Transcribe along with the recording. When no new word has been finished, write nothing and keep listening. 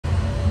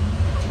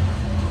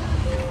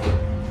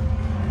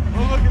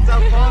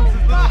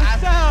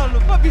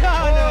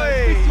Fabiana,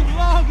 it's been too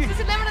long. Você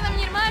se lembra da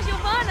minha irmã,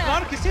 Giovanna?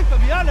 Claro que sim,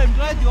 Fabiana. I'm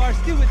glad you are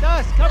still with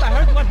us. Come, I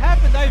heard what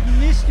happened. I've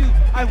missed you.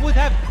 I would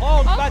have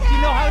called, but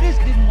you know how it is.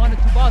 Didn't want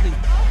it to bother you.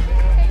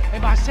 Hey,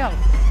 Marcel.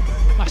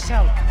 I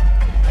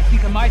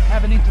think I might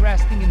have an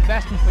interesting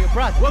investment for your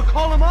brother. Well,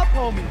 call him up,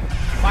 homie.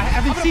 I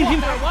haven't seen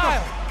him for a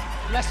while.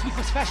 Last week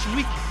was Fashion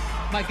Week.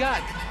 My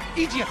God,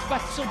 Egypt,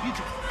 but so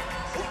beautiful.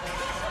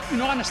 You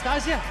know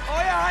Anastasia?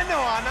 Oh, yeah, I know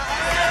Anna.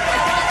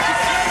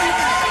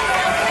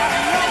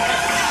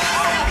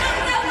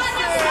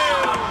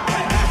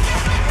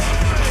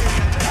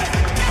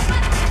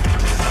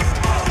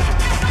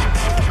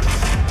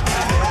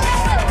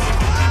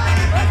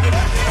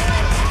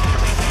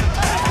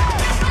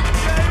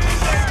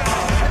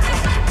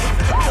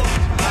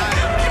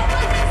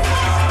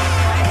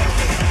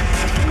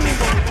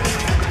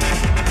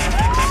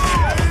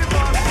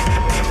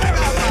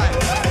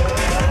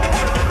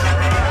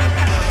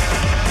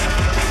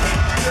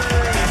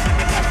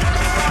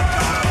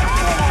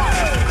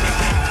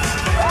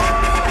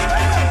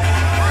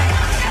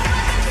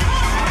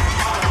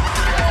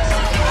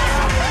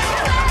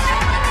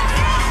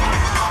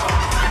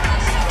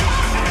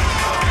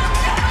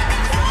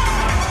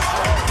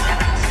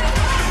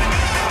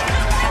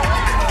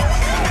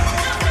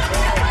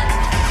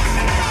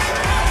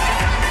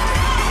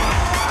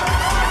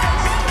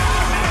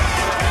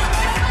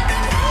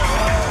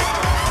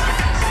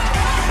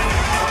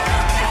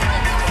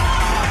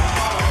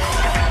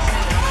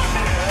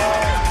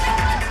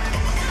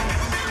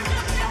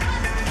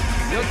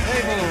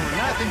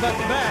 Nothing but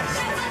the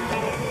best.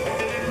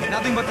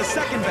 Nothing but the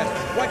second best.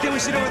 Why can't we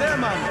sit over there,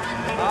 man?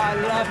 I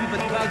love you, but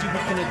Claudio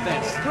booked in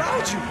advance.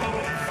 Claudio?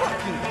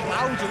 Fucking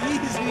Claudio, he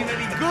isn't even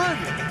any good.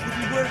 If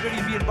he were going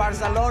to be in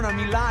Barcelona,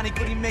 Milan, he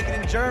couldn't make it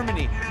in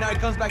Germany. Now he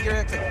comes back here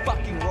acts like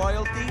fucking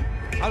royalty.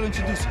 I'll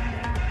introduce you.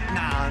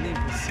 Nah, need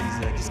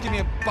precisa. Just give me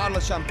a bottle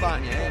of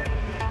champagne, eh?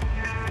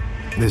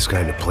 This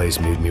kind of place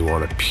made me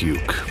want to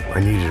puke. I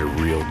needed a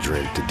real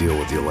drink to deal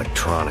with the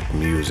electronic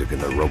music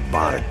and the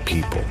robotic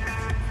people.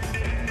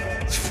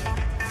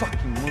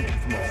 Fucking monkey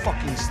from a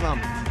fucking slum.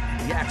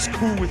 He acts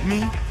cool with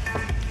me.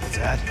 What's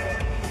that?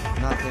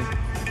 Nothing.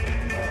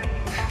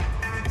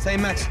 Say,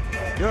 Max,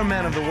 you're a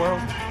man of the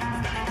world.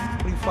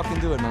 What do you fucking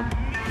do it, man?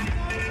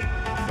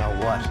 About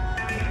what?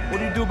 What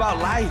do you do about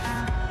life?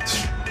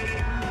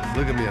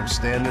 Look at me, I'm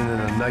standing in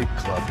a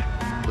nightclub,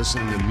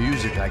 listening to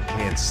music I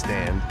can't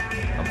stand.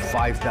 I'm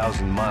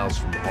 5,000 miles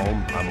from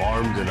home, I'm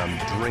armed, and I'm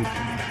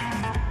drinking.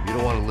 You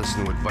don't want to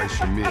listen to advice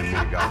from me,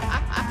 amigo.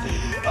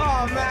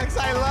 Oh, Max,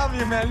 I love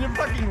you, man. You're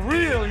fucking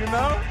real, you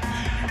know?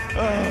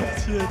 Oh,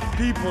 shit.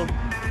 People.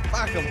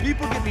 Fuck them.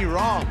 People get me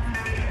wrong.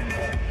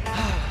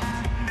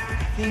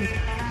 I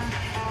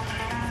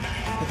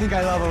think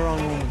I love a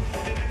wrong woman.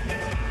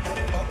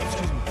 Oh,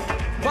 excuse me.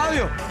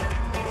 Fabio!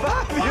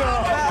 Fabio!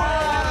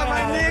 Ah,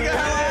 my nigga,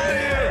 how are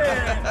you?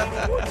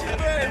 What you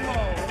been, Mo?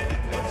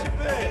 What you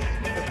been?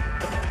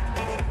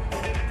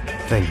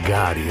 Thank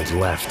God he had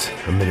left.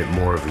 A minute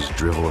more of his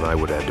drivel and I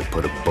would have had to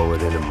put a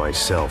bullet in him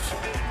myself.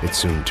 It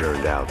soon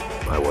turned out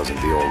I wasn't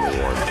the only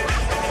one.